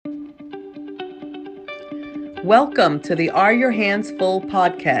Welcome to the Are Your Hands Full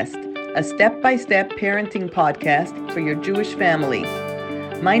podcast, a step-by-step parenting podcast for your Jewish family.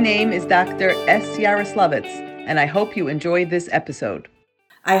 My name is Dr. S. Yaroslavitz, and I hope you enjoyed this episode.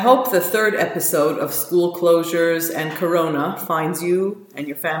 I hope the third episode of school closures and Corona finds you and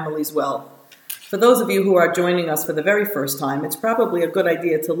your families well. For those of you who are joining us for the very first time, it's probably a good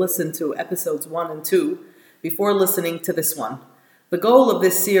idea to listen to episodes 1 and 2 before listening to this one. The goal of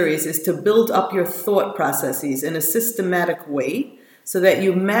this series is to build up your thought processes in a systematic way so that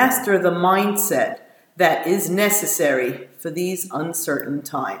you master the mindset that is necessary for these uncertain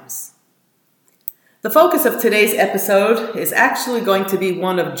times. The focus of today's episode is actually going to be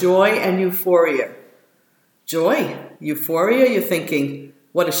one of joy and euphoria. Joy? Euphoria? You're thinking,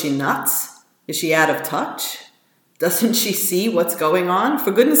 what is she, nuts? Is she out of touch? Doesn't she see what's going on?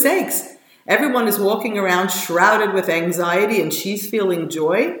 For goodness sakes. Everyone is walking around shrouded with anxiety and she's feeling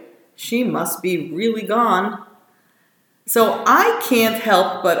joy. She must be really gone. So I can't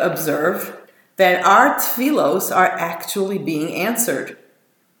help but observe that our tefillos are actually being answered.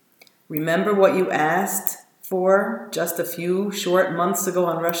 Remember what you asked for just a few short months ago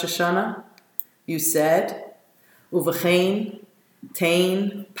on Rosh Hashanah? You said, Uvechein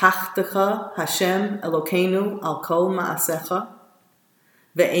tein pachtecha Hashem Elokeinu al kol ma'asecha.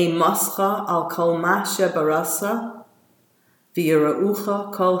 Ve'emascha al kol ma shebarasa, v'yiraucha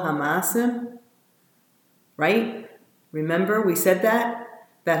kol hamasim. Right? Remember we said that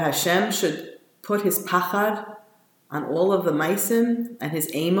Hashem should put his pachad on all of the maisim and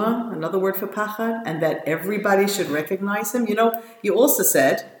his ema, another word for pachad, and that everybody should recognize him. You know, you also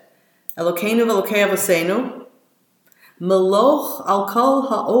said, Elokeinu v'Elokei Avoseinu, meloch al kol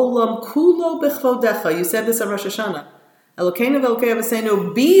ha'olam kulo b'chvodecha. You said this on Rosh Hashanah. Elokeinu v'Elokei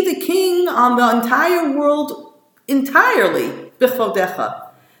Avoseinu, be the king on the entire world entirely, b'chvodecha.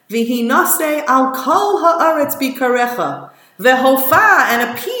 V'hinase al kol ha'aretz bikarecha. V'hofa, and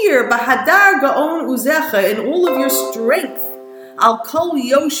appear, b'hadar gaon uzecha, in all of your strength. Al kol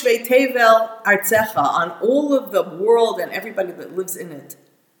yoshvei tevel artzecha, on all of the world and everybody that lives in it.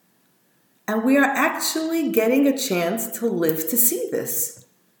 And we are actually getting a chance to live to see this.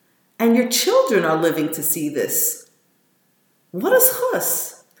 And your children are living to see this. What is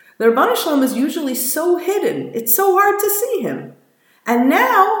chus? The Ribbono Shel Olam is usually so hidden. It's so hard to see him. And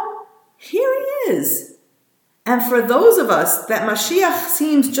now, here he is. And for those of us that Mashiach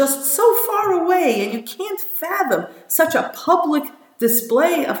seems just so far away and you can't fathom such a public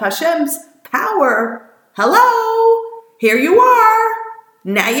display of Hashem's power, hello, here you are.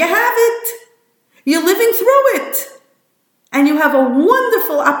 Now you have it. You're living through it. And you have a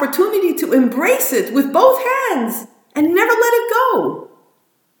wonderful opportunity to embrace it with both hands and never let it go.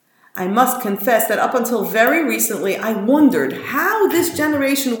 I must confess that up until very recently, I wondered how this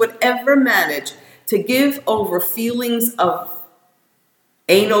generation would ever manage to give over feelings of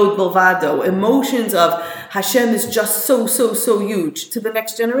Einod Bilvado, emotions of Hashem is just so huge to the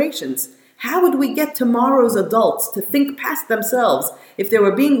next generations. How would we get tomorrow's adults to think past themselves if they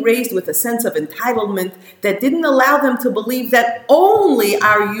were being raised with a sense of entitlement that didn't allow them to believe that only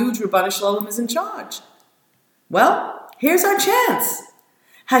our huge Ribbono Shel Olam is in charge? Well, here's our chance.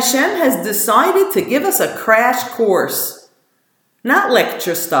 Hashem has decided to give us a crash course. Not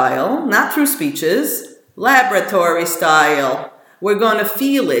lecture style, not through speeches, laboratory style. We're going to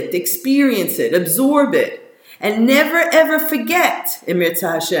feel it, experience it, absorb it, and never ever forget,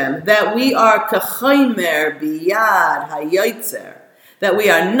 Emirtza Hashem, that we are kachaymer biyad hayotzer, that we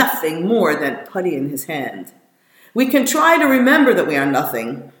are nothing more than putty in his hand. We can try to remember that we are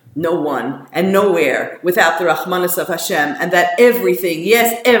nothing, no one, and nowhere without the Rahmanas of Hashem, and that everything,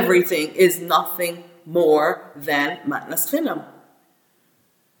 yes, everything, is nothing more than matnas chinam.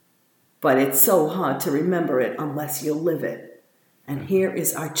 But it's so hard to remember it unless you live it. And here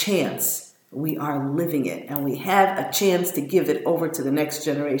is our chance. We are living it, and we have a chance to give it over to the next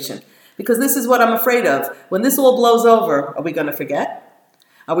generation. Because this is what I'm afraid of. When this all blows over, are we going to forget?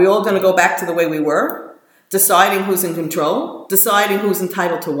 Are we all going to go back to the way we were? Deciding who's in control, deciding who's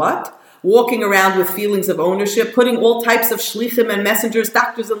entitled to what, walking around with feelings of ownership, putting all types of shlichim and messengers,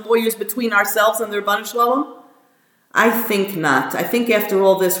 doctors and lawyers between ourselves and the Ribbono Shel Olam? I think not. I think after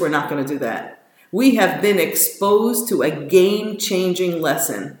all this, we're not going to do that. We have been exposed to a game-changing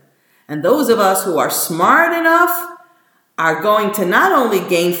lesson. And those of us who are smart enough are going to not only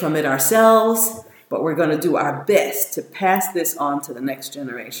gain from it ourselves, but we're going to do our best to pass this on to the next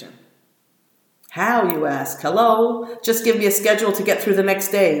generation. How, you ask? Hello? Just give me a schedule to get through the next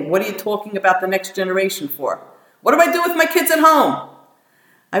day. What are you talking about the next generation for? What do I do with my kids at home?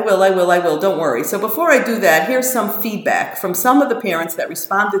 I will. Don't worry. So before I do that, here's some feedback from some of the parents that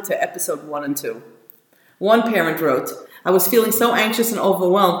responded to episode 1 and 2. One parent wrote, I was feeling so anxious and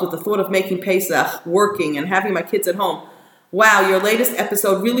overwhelmed with the thought of making Pesach, working, and having my kids at home. Wow, your latest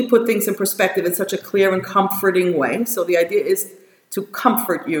episode really put things in perspective in such a clear and comforting way. So the idea is to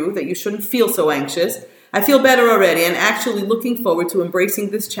comfort you that you shouldn't feel so anxious. I feel better already and actually looking forward to embracing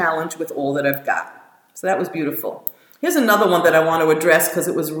this challenge with all that I've got. So that was beautiful. Here's another one that I want to address because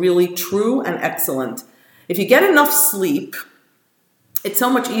it was really true and excellent. If you get enough sleep, it's so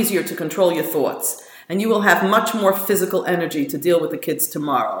much easier to control your thoughts, and you will have much more physical energy to deal with the kids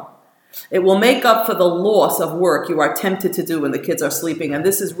tomorrow. It will make up for the loss of work you are tempted to do when the kids are sleeping, and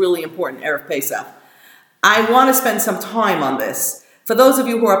this is really important, Erev Pesach. I want to spend some time on this. For those of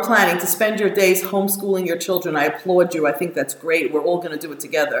you who are planning to spend your days homeschooling your children, I applaud you. I think that's great. We're all going to do it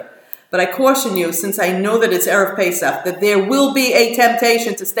together. But I caution you, since I know that it's Erev Pesach, that there will be a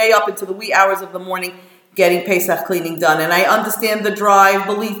temptation to stay up into the wee hours of the morning getting Pesach cleaning done. And I understand the drive,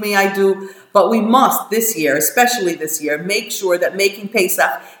 believe me, I do. But we must this year, especially this year, make sure that making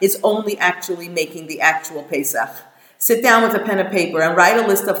Pesach is only actually making the actual Pesach. Sit down with a pen and paper and write a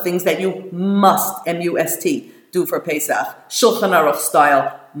list of things that you must, M-U-S-T, do for Pesach. Shulchan Aruch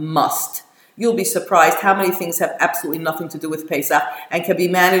style, must. You'll be surprised how many things have absolutely nothing to do with Pesach and can be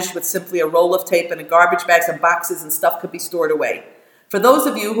managed with simply a roll of tape and a garbage bags and boxes, and stuff could be stored away. For those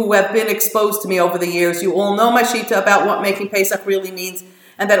of you who have been exposed to me over the years, you all know my shita about what making Pesach really means,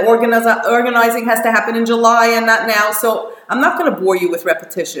 and that organizing has to happen in July and not now, so I'm not going to bore you with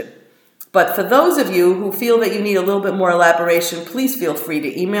repetition. But for those of you who feel that you need a little bit more elaboration, please feel free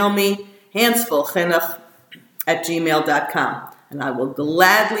to email me, handsfulchinuch@gmail.com, and I will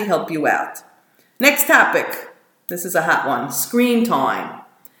gladly help you out. Next topic. This is a hot one. Screen time.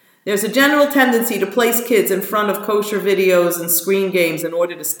 There's a general tendency to place kids in front of kosher videos and screen games in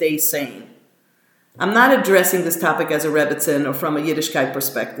order to stay sane. I'm not addressing this topic as a Rebbitzin or from a Yiddishkeit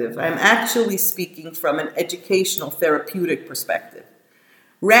perspective. I'm actually speaking from an educational, therapeutic perspective.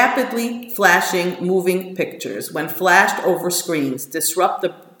 Rapidly flashing, moving pictures, when flashed over screens, disrupt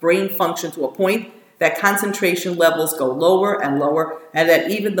the brain function to a point that concentration levels go lower and lower, and that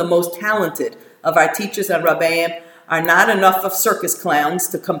even the most talented of our teachers and rabbeim are not enough of circus clowns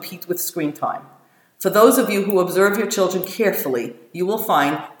to compete with screen time. For those of you who observe your children carefully, you will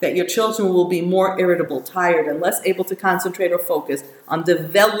find that your children will be more irritable, tired, and less able to concentrate or focus on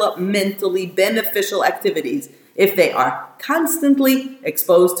developmentally beneficial activities if they are constantly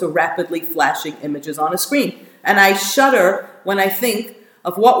exposed to rapidly flashing images on a screen. And I shudder when I think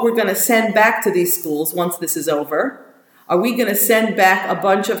of what we're going to send back to these schools once this is over. Are we going to send back a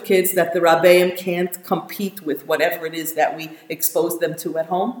bunch of kids that the rabbeim can't compete with whatever it is that we expose them to at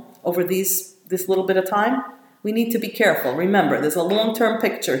home over this little bit of time? We need to be careful. Remember, there's a long-term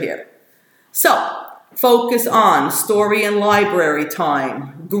picture here. So, focus on story and library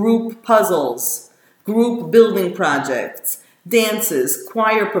time, group puzzles, group building projects, dances,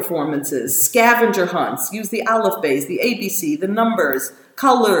 choir performances, scavenger hunts. Use the aleph beis, the ABC, the numbers,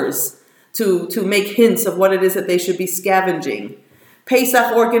 colors, to make hints of what it is that they should be scavenging.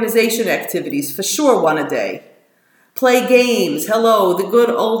 Pesach organization activities, for sure one a day. Play games, hello, the good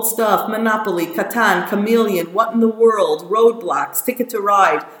old stuff, Monopoly, Catan, Chameleon, What in the World, Roadblocks, Ticket to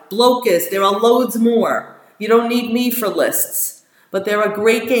Ride, Blocus, there are loads more. You don't need me for lists. But they're a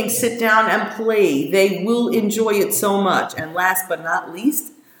great game, sit down and play. They will enjoy it so much. And last but not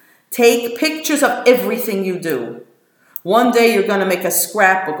least, take pictures of everything you do. One day you're going to make a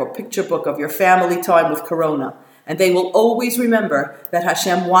scrapbook or picture book of your family time with Corona. And they will always remember that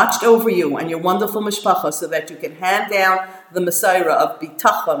Hashem watched over you and your wonderful mishpacha so that you can hand down the Messiah of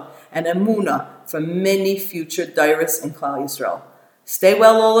bitachon and emunah for many future dairis in Klal Yisrael. Stay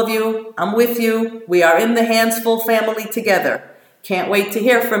well, all of you. I'm with you. We are in the Hands Full family together. Can't wait to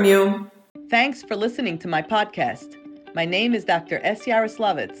hear from you. Thanks for listening to my podcast. My name is Dr. S.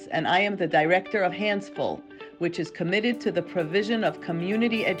 Yaroslavitz, and I am the director of Hands Full, which is committed to the provision of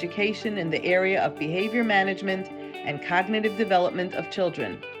community education in the area of behavior management and cognitive development of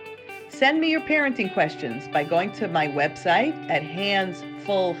children. Send me your parenting questions by going to my website at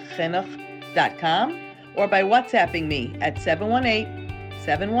handsfulchinuch.com or by WhatsApping me at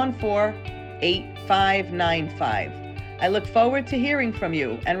 718-714-8595. I look forward to hearing from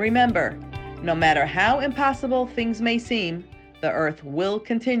you, and remember, no matter how impossible things may seem, the earth will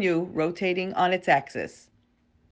continue rotating on its axis.